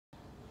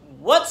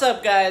What's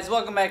up, guys?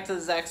 Welcome back to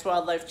the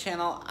Zachswildlife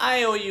channel.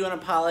 I owe you an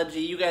apology.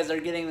 You guys are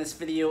getting this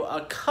video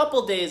a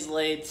couple days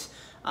late.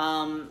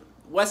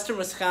 Western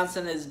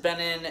Wisconsin has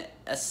been in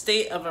a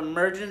state of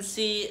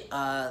emergency.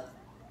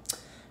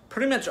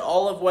 Pretty much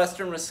all of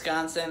Western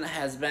Wisconsin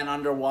has been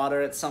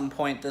underwater at some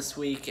point this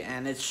week,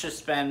 and it's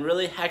just been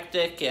really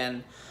hectic.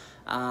 And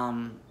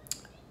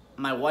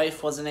my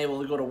wife wasn't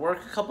able to go to work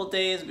a couple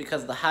days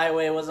because the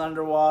highway was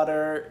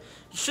underwater.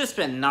 It's just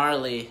been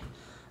gnarly.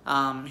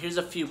 Here's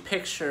a few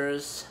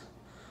pictures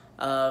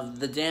of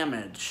the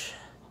damage.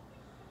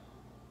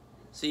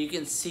 So you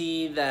can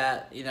see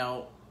that, you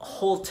know,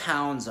 whole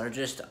towns are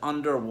just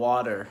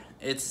underwater.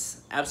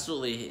 It's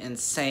absolutely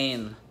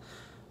insane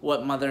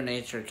what Mother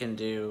Nature can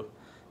do.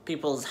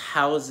 People's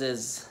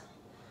houses,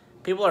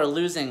 people are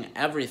losing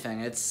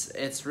everything.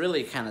 It's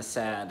really kind of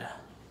sad.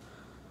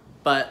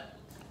 But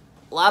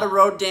a lot of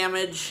road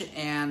damage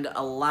and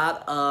a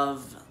lot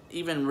of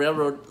even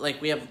railroad,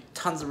 like we have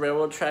tons of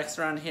railroad tracks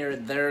around here.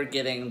 They're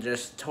getting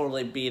just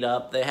totally beat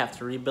up. They have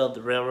to rebuild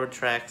the railroad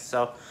tracks.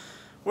 So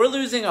we're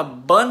losing a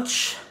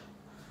bunch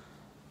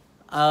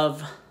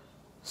of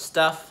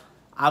stuff.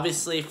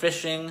 Obviously,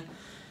 fishing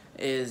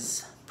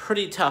is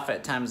pretty tough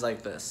at times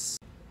like this.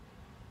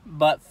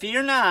 But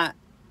fear not,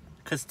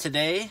 because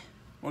today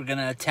we're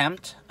gonna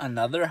attempt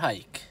another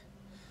hike.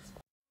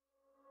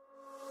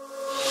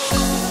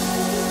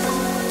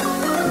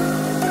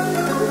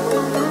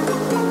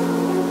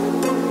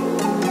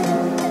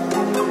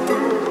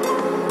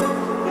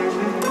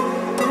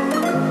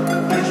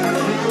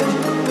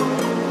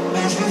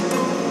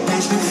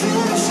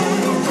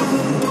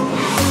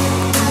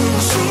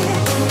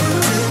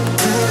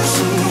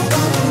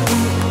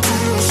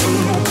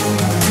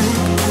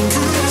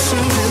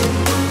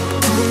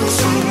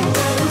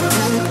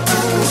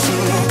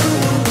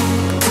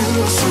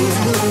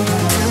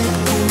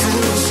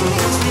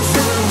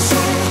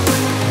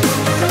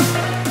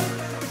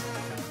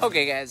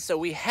 Okay guys, so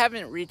we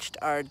haven't reached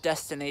our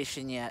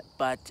destination yet,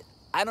 but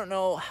I don't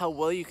know how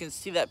well you can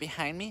see that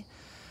behind me.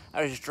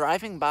 I was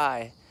driving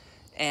by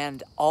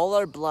and all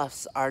our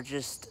bluffs are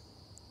just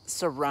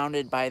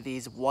surrounded by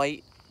these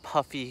white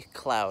puffy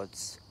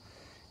clouds.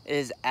 It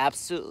is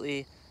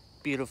absolutely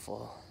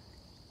beautiful.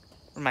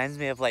 Reminds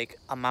me of like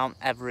a Mount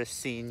Everest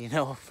scene, you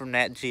know, from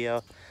Nat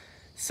Geo.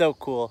 So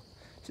cool.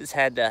 Just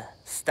had to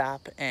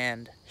stop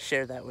and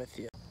share that with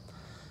you.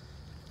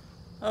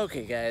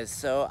 Okay guys,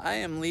 so I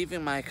am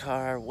leaving my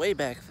car way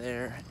back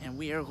there and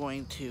we are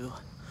going to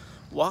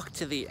walk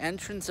to the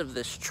entrance of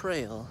this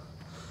trail,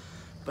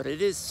 but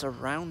it is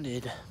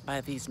surrounded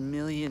by these $1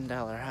 million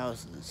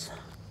houses.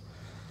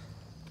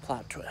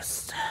 Plot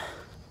twist.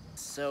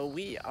 So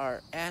we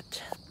are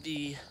at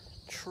the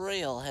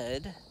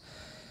trailhead.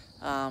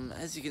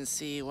 As you can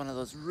see, one of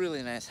those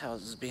really nice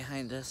houses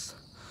behind us.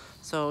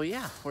 So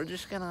yeah, we're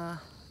just gonna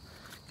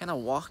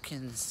walk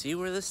and see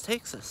where this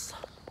takes us.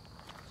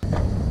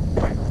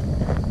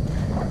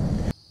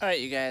 Alright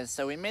you guys,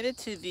 so we made it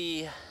to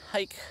the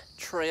hike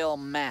trail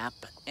map,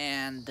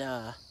 and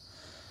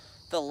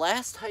the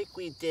last hike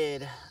we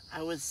did,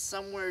 I was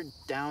somewhere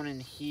down in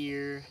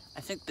here.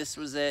 I think this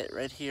was it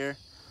right here.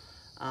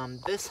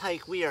 This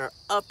hike, we are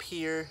up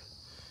here.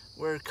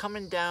 We're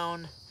coming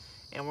down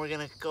and we're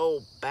gonna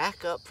go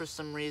back up for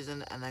some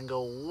reason and then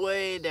go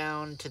way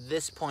down to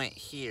this point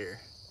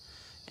here.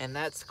 And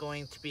that's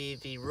going to be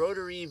the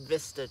Rotary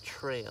Vista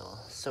Trail.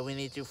 So we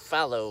need to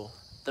follow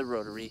the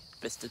Rotary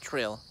Vista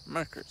Trail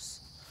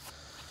markers.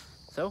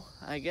 So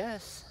I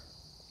guess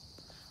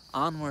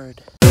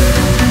onward.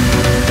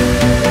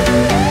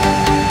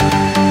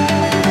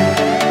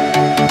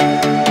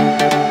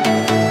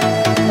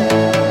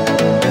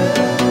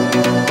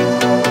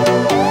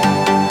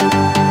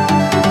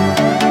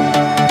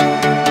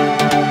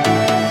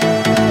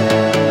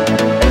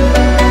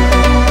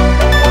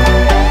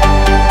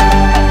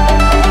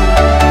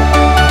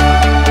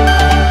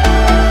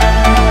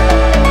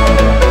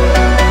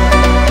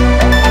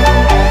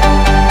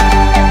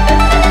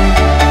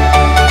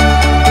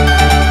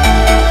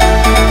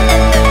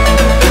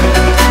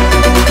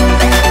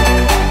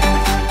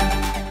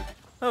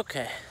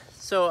 Okay,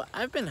 so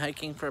I've been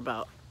hiking for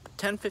about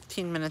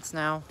 10-15 minutes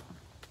now,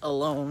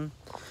 alone.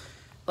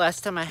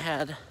 Last time I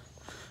had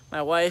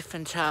my wife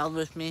and child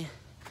with me,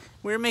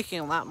 we were making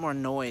a lot more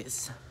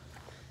noise.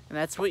 And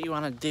that's what you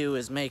want to do,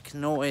 is make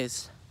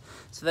noise,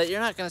 so that you're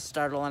not going to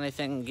startle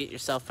anything and get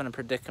yourself in a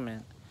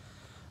predicament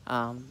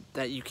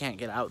that you can't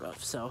get out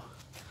of. So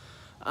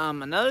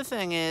another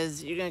thing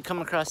is, you're going to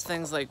come across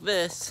things like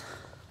this,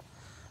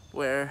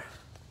 where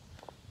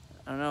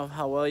I don't know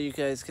how well you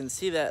guys can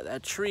see that.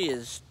 That tree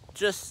is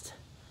just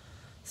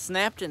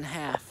snapped in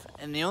half,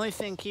 and the only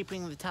thing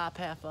keeping the top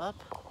half up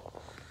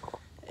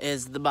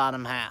is the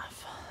bottom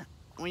half.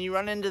 When you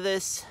run into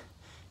this,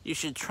 you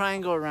should try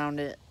and go around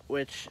it,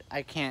 which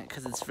I can't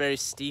because it's very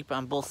steep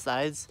on both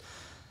sides.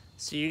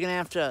 So you're gonna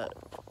have to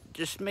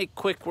just make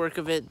quick work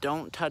of it.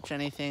 Don't touch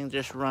anything,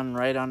 just run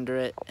right under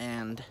it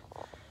and,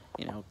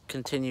 you know,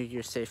 continue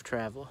your safe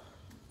travel.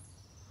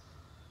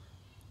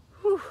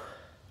 Whew.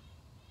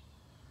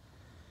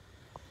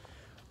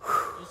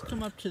 just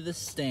come up to this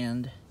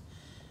stand,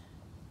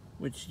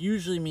 which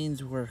usually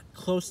means we're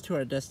close to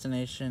our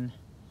destination.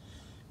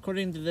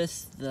 According to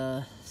this,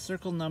 the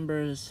circle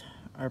numbers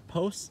are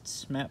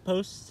posts, map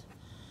posts,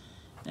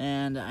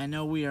 and I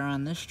know we are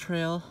on this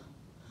trail,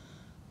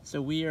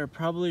 so we are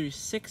probably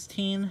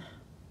 16,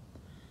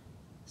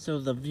 so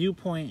the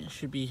viewpoint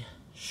should be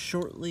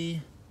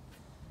shortly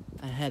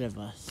ahead of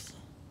us.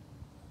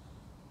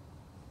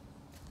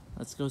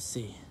 Let's go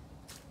see.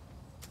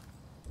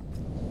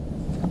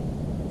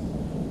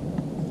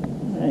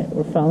 Alright,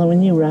 we're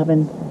following you,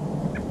 Robin.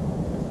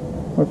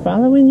 We're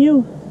following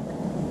you.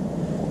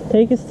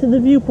 Take us to the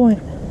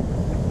viewpoint.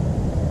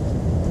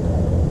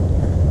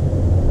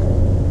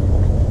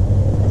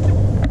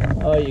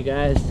 Oh, you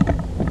guys.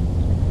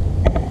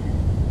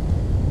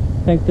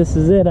 I think this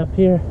is it up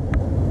here.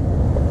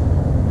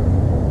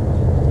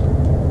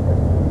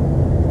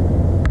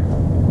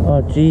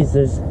 Oh, geez,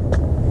 there's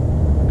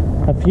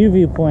a few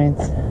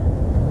viewpoints.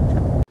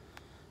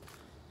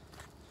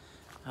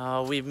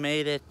 Oh, we've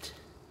made it.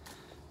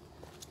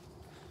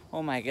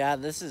 Oh my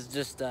God, this is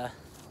just an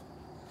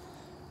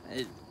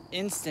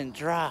instant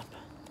drop.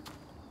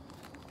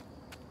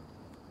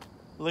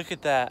 Look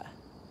at that.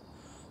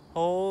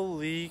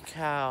 Holy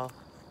cow.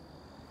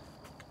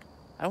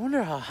 I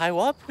wonder how high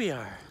up we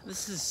are.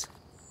 This is,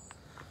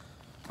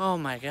 oh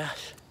my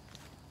gosh.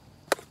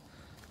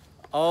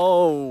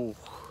 Oh,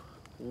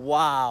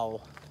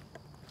 wow.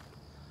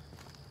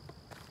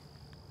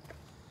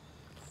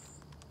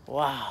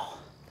 Wow.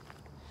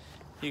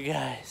 You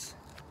guys.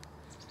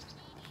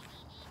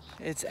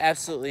 It's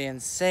absolutely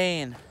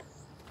insane.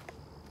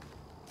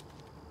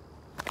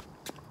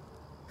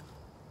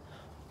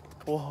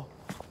 Whoa.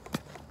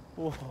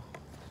 Whoa.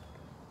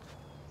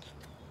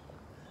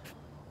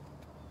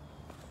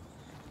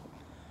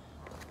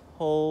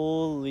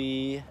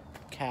 Holy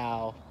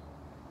cow.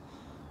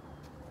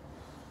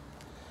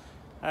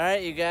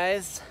 Alright, you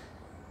guys.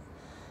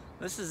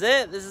 This is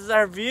it. This is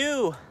our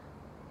view.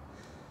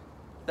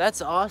 That's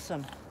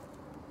awesome.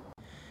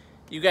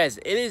 You guys,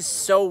 it is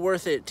so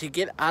worth it to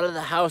get out of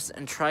the house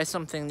and try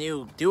something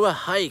new. Do a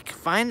hike,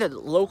 find a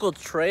local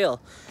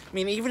trail. I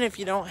mean, even if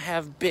you don't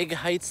have big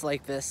heights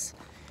like this,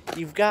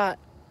 you've got,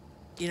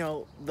 you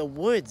know, the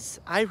woods.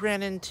 I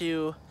ran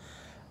into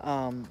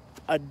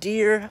a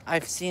deer.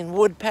 I've seen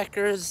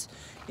woodpeckers.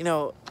 You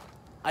know,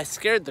 I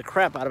scared the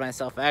crap out of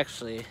myself,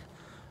 actually,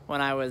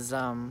 when I was,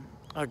 oh,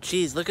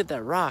 geez, look at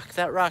that rock.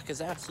 That rock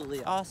is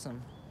absolutely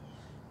awesome.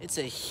 It's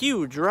a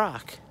huge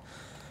rock.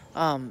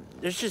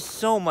 There's just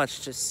so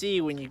much to see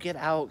when you get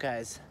out,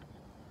 guys.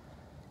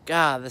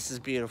 God, this is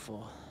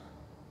beautiful.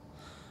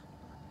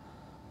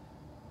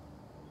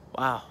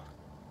 Wow.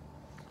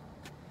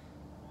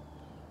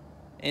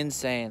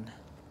 Insane.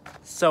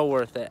 So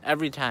worth it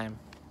every time.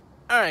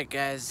 Alright,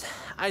 guys,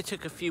 I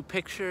took a few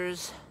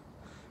pictures.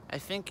 I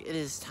think it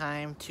is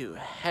time to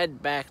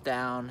head back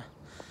down.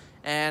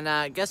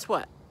 And guess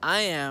what?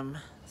 I am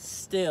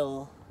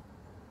still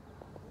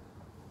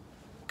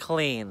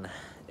clean.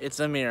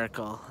 It's a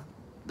miracle.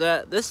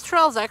 This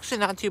trail is actually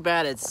not too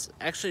bad. It's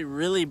actually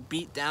really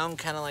beat down,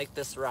 kind of like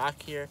this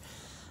rock here.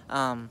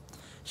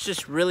 It's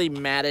just really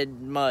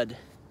matted mud,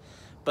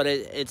 but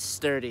it's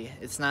sturdy.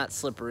 It's not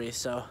slippery.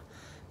 So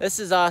this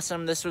is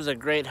awesome. This was a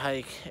great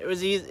hike. It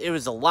was easy. It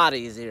was a lot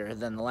easier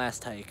than the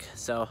last hike.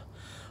 So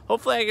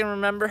hopefully I can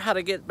remember how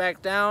to get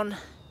back down,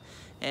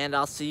 and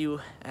I'll see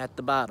you at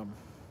the bottom.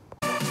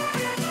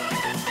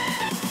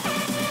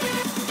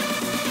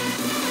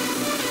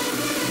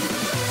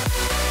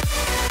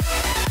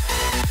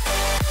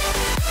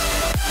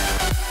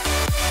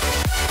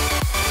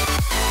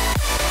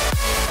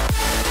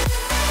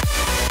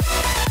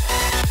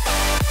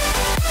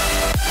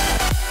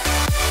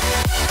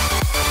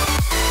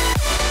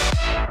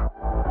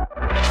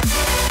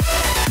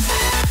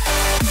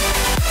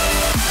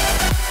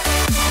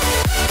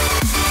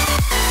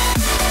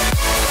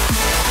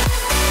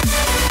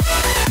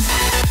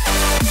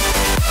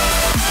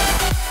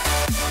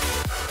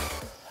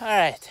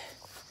 Alright,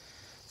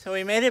 so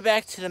we made it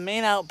back to the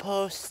main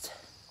outpost.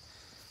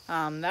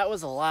 That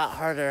was a lot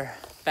harder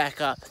back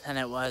up than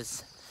it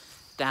was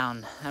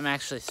down. I'm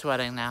actually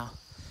sweating now.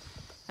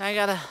 And I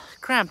got a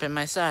cramp in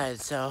my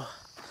side, so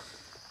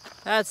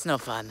that's no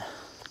fun.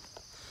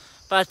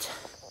 But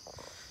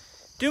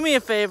do me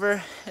a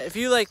favor, if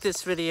you like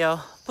this video,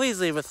 please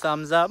leave a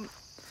thumbs up.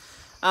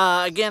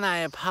 Again, I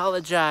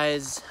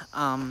apologize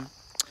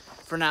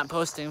for not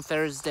posting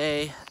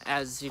Thursday.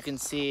 As you can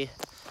see,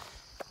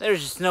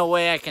 there's just no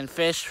way I can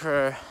fish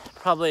for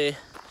probably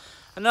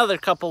another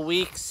couple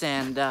weeks,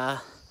 and I'm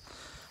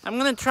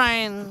gonna try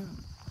and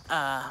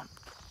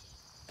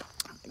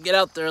get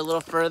out there a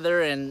little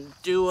further and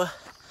do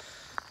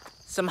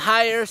some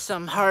higher,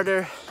 some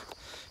harder,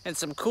 and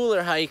some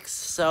cooler hikes,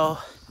 so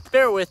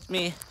bear with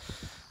me.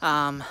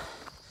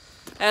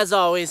 As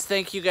always,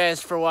 thank you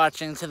guys for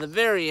watching to the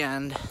very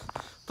end.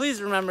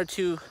 Please remember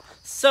to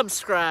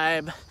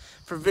subscribe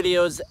for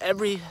videos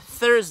every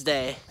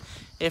Thursday.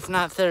 If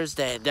not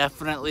Thursday,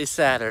 definitely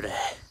Saturday.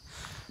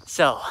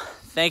 So,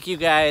 thank you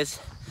guys.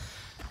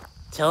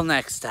 Till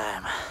next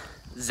time.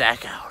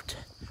 Zach out.